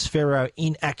 from Sphero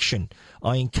in action.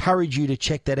 I encourage you to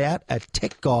check that out at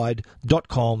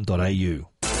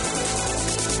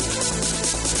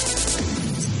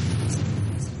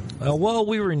techguide.com.au. While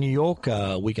we were in New York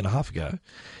a week and a half ago,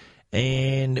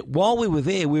 and while we were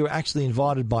there, we were actually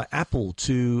invited by Apple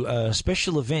to a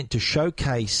special event to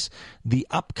showcase the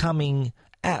upcoming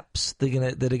apps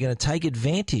that are going to take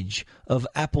advantage of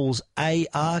Apple's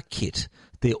AR kit,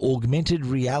 their augmented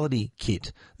reality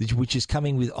kit, which is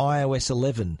coming with iOS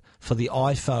 11 for the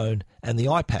iPhone and the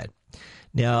iPad.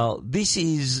 Now,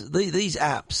 these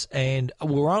apps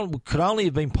could only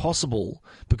have been possible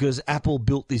because Apple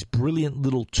built this brilliant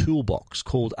little toolbox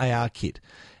called AR Kit.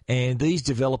 And these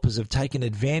developers have taken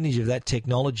advantage of that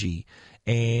technology,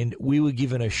 and we were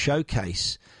given a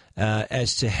showcase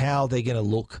as to how they're going to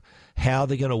look, how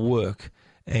they're going to work,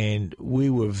 and we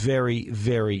were very,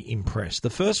 very impressed. The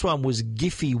first one was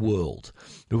Giphy World.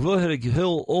 We've all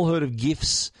heard of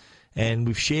GIFs, and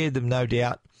we've shared them, no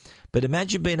doubt. But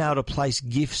imagine being able to place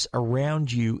GIFs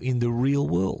around you in the real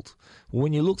world.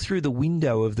 When you look through the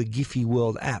window of the Giphy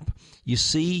World app, you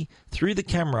see through the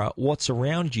camera what's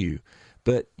around you,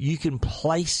 but you can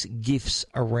place GIFs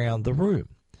around the room.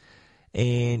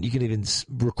 and you can even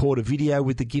record a video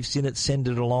with the GIFs in it, send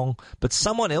it along. But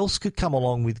someone else could come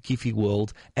along with Giphy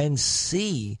World and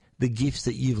see the GIFs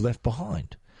that you've left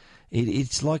behind.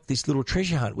 It's like this little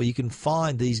treasure hunt where you can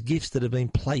find these GIFs that have been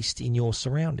placed in your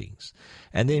surroundings.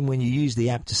 And then when you use the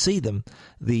app to see them,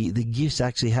 the GIFs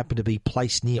actually happen to be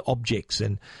placed near objects.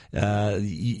 And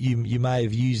you may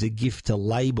have used a GIF to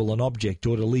label an object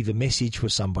or to leave a message for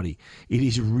somebody. It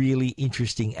is a really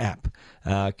interesting app.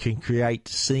 Can create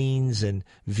scenes and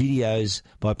videos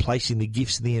by placing the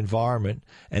GIFs in the environment,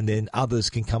 and then others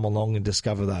can come along and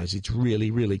discover those. It's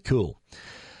really, really cool.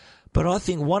 But I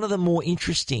think one of the more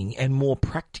interesting and more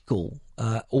practical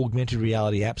augmented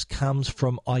reality apps comes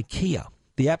from IKEA.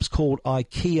 The app's called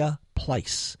IKEA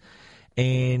Place.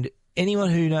 And anyone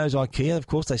who knows IKEA, of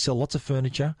course, they sell lots of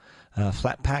furniture,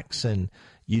 flat packs, and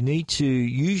you need to,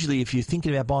 usually if you're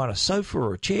thinking about buying a sofa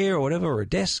or a chair or whatever, or a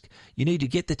desk, you need to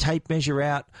get the tape measure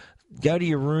out, go to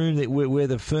your room where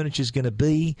the furniture is going to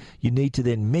be. You need to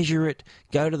then measure it,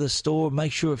 go to the store,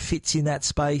 make sure it fits in that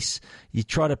space. You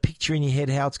try to picture in your head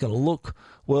how it's going to look.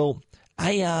 Well,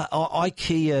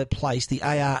 IKEA Place, the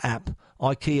AR app,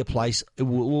 IKEA Place,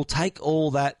 will take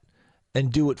all that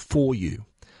and do it for you.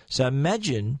 So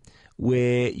imagine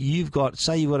where you've got,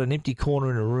 say you've got an empty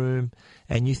corner in a room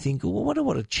and you think, well, I wonder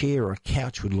what a chair or a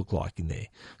couch would look like in there.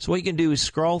 So what you can do is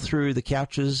scroll through the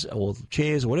couches or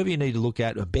chairs or whatever you need to look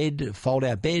at, a bed, a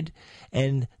fold-out bed,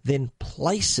 and then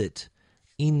place it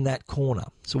in that corner.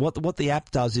 So what the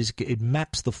app does is it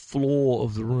maps the floor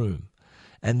of the room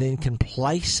and then can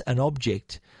place an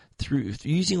object through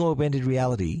using augmented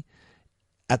reality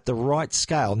at the right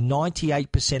scale,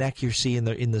 98% accuracy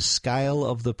in the scale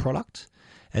of the product,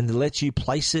 and it lets you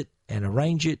place it and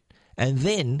arrange it. And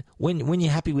then when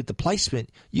you're happy with the placement,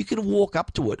 you can walk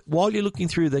up to it while you're looking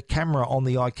through the camera on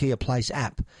the IKEA Place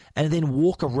app and then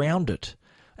walk around it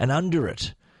and under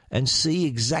it and see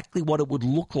exactly what it would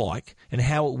look like and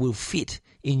how it will fit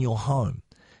in your home.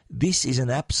 This is an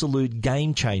absolute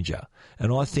game changer,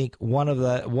 and I think one of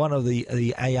the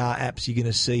AR apps you're going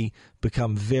to see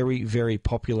become very, very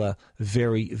popular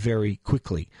very, very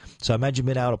quickly. So imagine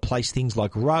being able to place things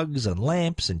like rugs and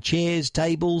lamps and chairs,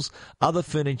 tables, other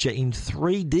furniture in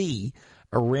 3D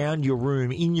around your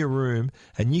room, in your room,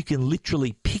 and you can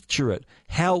literally picture it,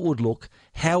 how it would look,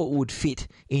 how it would fit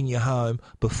in your home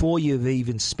before you've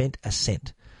even spent a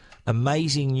cent.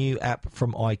 Amazing new app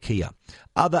from IKEA.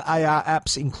 Other AR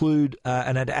apps include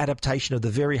an adaptation of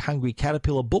the Very Hungry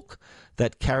Caterpillar book,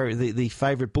 that carry the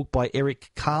favourite book by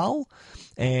Eric Carle.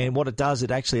 And what it does, it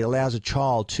actually allows a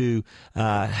child to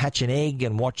hatch an egg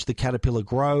and watch the caterpillar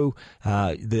grow.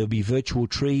 There'll be virtual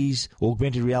trees,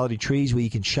 augmented reality trees, where you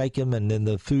can shake them and then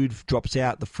the food drops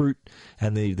out, the fruit,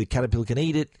 and the caterpillar can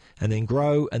eat it and then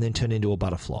grow and then turn into a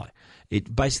butterfly.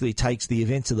 It basically takes the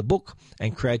events of the book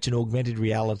and creates an augmented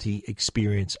reality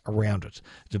experience around it.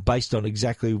 It's based on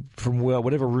exactly from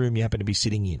whatever room you happen to be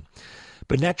sitting in.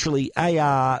 But naturally,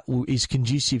 AR is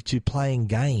conducive to playing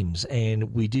games,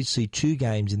 and we did see 2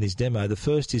 games in this demo. The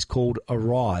first is called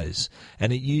Arise,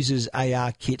 and it uses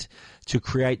AR Kit to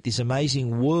create this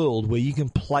amazing world where you can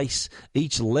place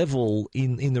each level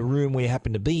in the room where you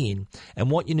happen to be in.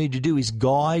 And what you need to do is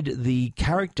guide the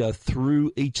character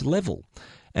through each level.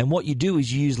 And what you do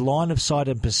is you use line of sight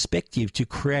and perspective to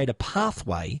create a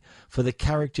pathway for the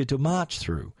character to march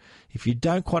through. If you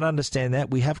don't quite understand that,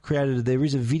 there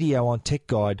is a video on Tech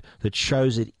Guide that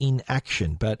shows it in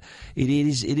action. But it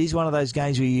is one of those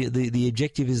games where the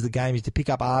objective is the game is to pick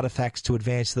up artifacts to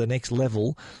advance to the next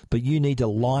level, but you need to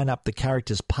line up the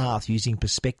character's path using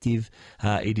perspective.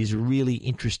 It is a really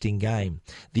interesting game.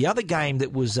 The other game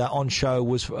that was on show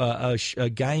was a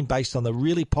game based on the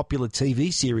really popular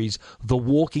TV series The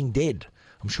Walking Dead.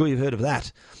 I'm sure you've heard of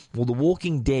that. Well, The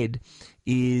Walking Dead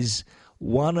is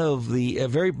one of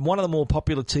the more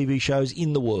popular TV shows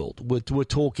in the world. We're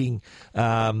talking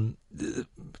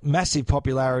massive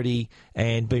popularity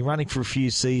and been running for a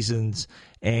few seasons.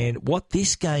 And what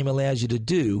this game allows you to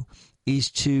do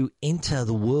is to enter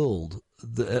the world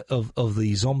of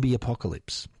the zombie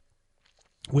apocalypse.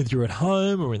 Whether you're at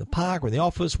home or in the park or in the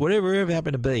office, wherever you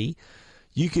happen to be,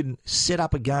 you can set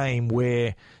up a game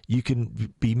where you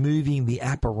can be moving the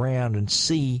app around and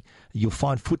see. You'll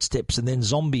find footsteps and then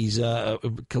zombies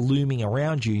looming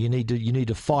around you. You need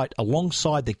to fight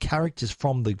alongside the characters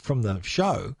from the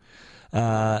show,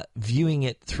 viewing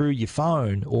it through your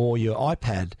phone or your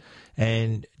iPad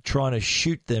and trying to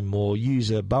shoot them, or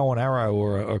use a bow and arrow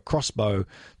or a crossbow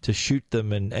to shoot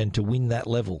them and to win that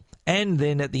level. And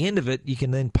then at the end of it, you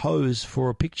can then pose for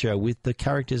a picture with the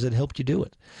characters that helped you do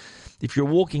it. if you're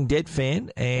a Walking Dead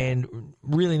fan and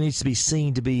really needs to be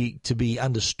seen to be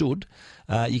understood,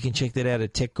 you can check that out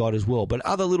at Tech Guide as well. But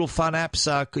other little fun apps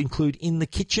include In the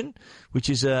Kitchen, which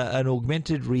is an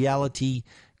augmented reality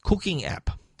cooking app.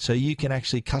 So you can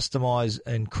actually customize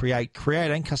and create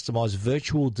and customize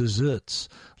virtual desserts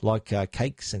like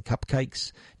cakes and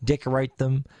cupcakes, decorate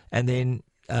them, and then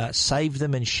save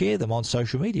them and share them on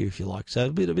social media if you like. So a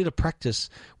bit of practice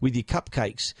with your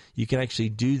cupcakes. You can actually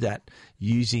do that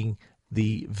using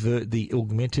the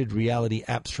augmented reality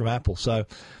apps from Apple. So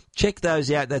check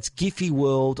those out. That's Giphy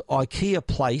World, IKEA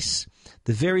Place,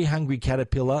 The Very Hungry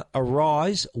Caterpillar,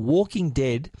 Arise, Walking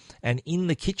Dead, and In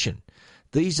the Kitchen.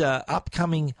 These are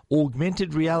upcoming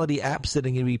augmented reality apps that are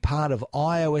going to be part of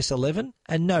iOS 11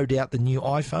 and no doubt the new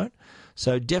iPhone.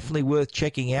 So definitely worth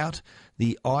checking out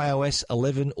the iOS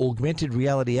 11 augmented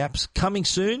reality apps coming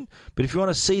soon. But if you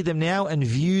want to see them now and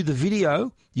view the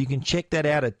video, you can check that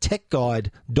out at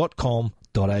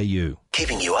techguide.com.au.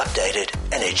 Keeping you updated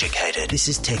and educated. This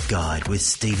is Tech Guide with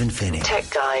Stephen Fennick. Tech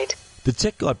Guide. The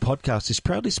Tech Guide podcast is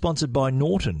proudly sponsored by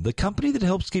Norton, the company that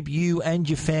helps keep you and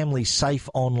your family safe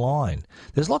online.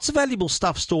 There's lots of valuable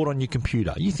stuff stored on your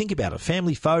computer. You think about it,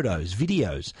 family photos,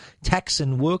 videos, tax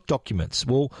and work documents.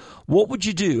 Well, what would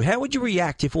you do? How would you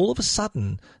react if all of a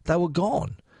sudden they were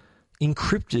gone?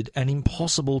 Encrypted and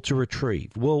impossible to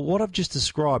retrieve. Well, what I've just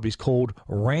described is called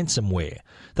ransomware.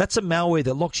 That's a malware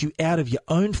that locks you out of your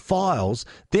own files,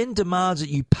 then demands that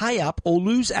you pay up or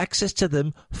lose access to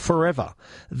them forever.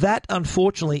 That,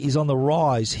 unfortunately, is on the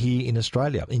rise here in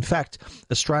Australia. In fact,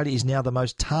 Australia is now the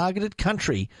most targeted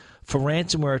country for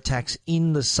ransomware attacks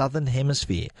in the Southern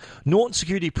Hemisphere. Norton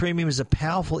Security Premium is a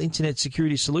powerful internet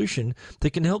security solution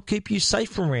that can help keep you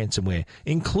safe from ransomware,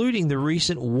 including the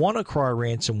recent WannaCry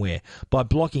ransomware, by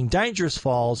blocking dangerous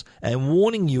files and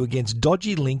warning you against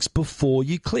dodgy links before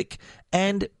you click,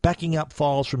 and backing up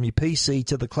files from your PC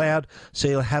to the cloud so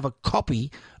you'll have a copy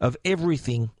of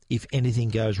everything if anything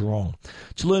goes wrong.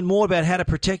 To learn more about how to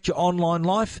protect your online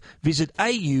life, visit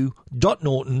au.norton.com.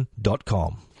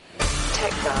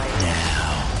 Tech Guide.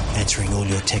 Now, answering all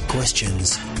your tech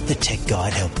questions, the Tech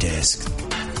Guide Help Desk.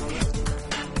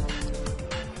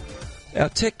 Our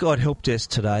Tech Guide Help Desk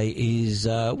today is,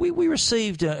 we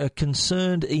received a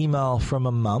concerned email from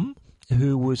a mum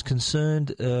who was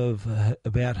concerned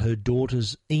about her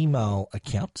daughter's email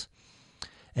account.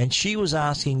 And she was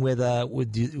asking whether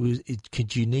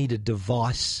could you need a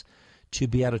device to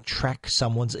be able to track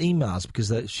someone's emails,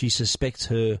 because she suspects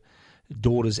her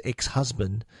daughter's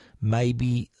ex-husband may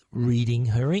be reading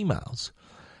her emails.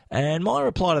 And my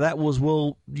reply to that was,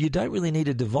 well, you don't really need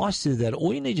a device to do that.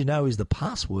 All you need to know is the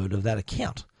password of that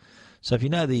account. So if you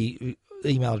know the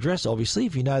email address, obviously,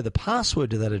 if you know the password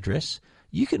to that address,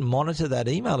 you can monitor that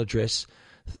email address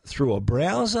through a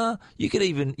browser. You can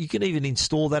even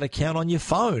install that account on your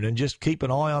phone and just keep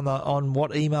an eye on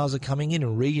what emails are coming in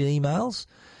and read emails.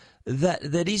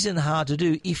 That isn't hard to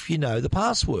do if you know the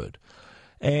password.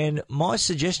 And my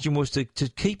suggestion was to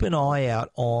keep an eye out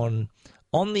on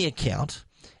the account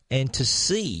and to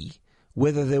see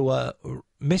whether there were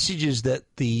messages that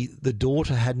the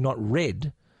daughter had not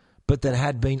read but that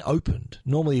had been opened.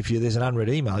 Normally, if there's an unread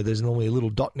email, there's normally a little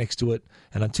dot next to it,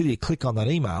 and until you click on that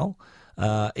email,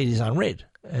 it is unread,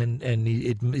 and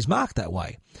it is marked that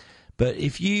way. But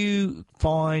if you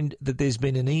find that there's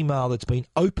been an email that's been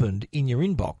opened in your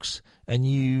inbox and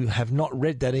you have not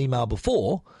read that email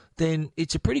before, then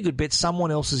it's a pretty good bet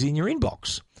someone else is in your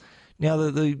inbox. Now,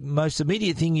 the most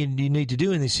immediate thing you need to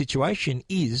do in this situation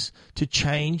is to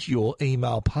change your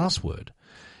email password.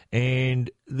 And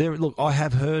I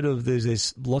have heard of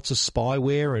there's lots of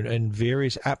spyware and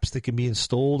various apps that can be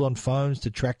installed on phones to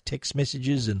track text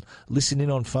messages and listen in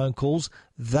on phone calls.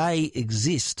 They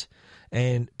exist,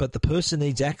 but the person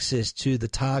needs access to the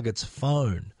target's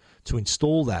phone to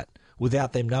install that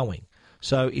without them knowing.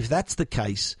 So if that's the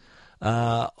case,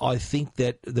 I think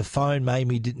that the phone may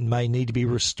need to be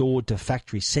restored to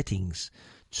factory settings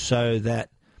so that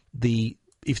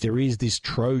if there is this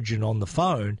Trojan on the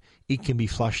phone, it can be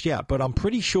flushed out. But I'm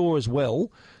pretty sure as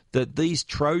well that these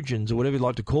Trojans, or whatever you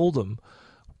like to call them,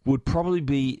 would probably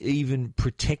be even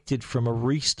protected from a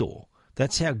restore.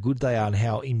 That's how good they are and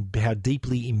how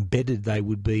deeply embedded they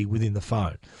would be within the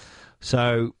phone.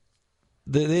 So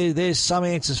there's some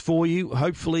answers for you.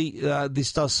 Hopefully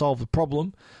this does solve the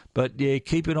problem. But yeah,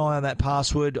 keep an eye on that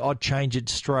password. I'd change it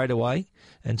straight away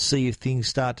and see if things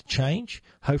start to change.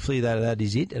 Hopefully that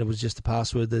is it, and it was just the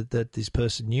password that this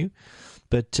person knew.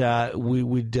 But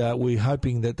we're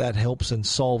hoping that helps and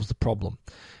solves the problem.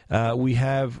 We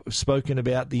have spoken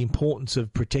about the importance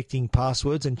of protecting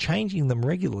passwords and changing them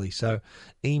regularly. So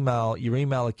your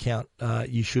email account,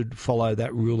 you should follow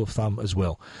that rule of thumb as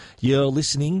well. You're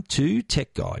listening to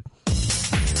Tech Guide.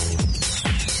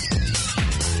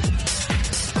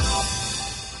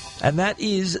 And that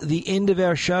is the end of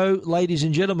our show, ladies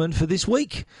and gentlemen, for this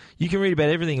week. You can read about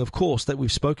everything, of course, that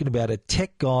we've spoken about at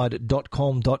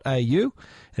techguide.com.au. And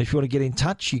if you want to get in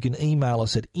touch, you can email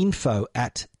us at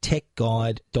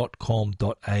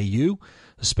info@techguide.com.au.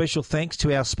 A special thanks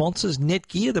to our sponsors,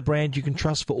 Netgear, the brand you can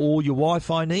trust for all your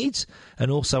Wi-Fi needs, and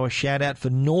also a shout-out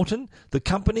for Norton, the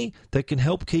company that can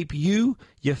help keep you,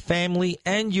 your family,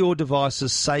 and your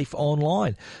devices safe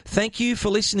online. Thank you for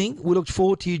listening. We look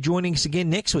forward to you joining us again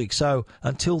next week. So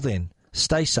until then,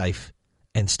 stay safe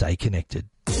and stay connected.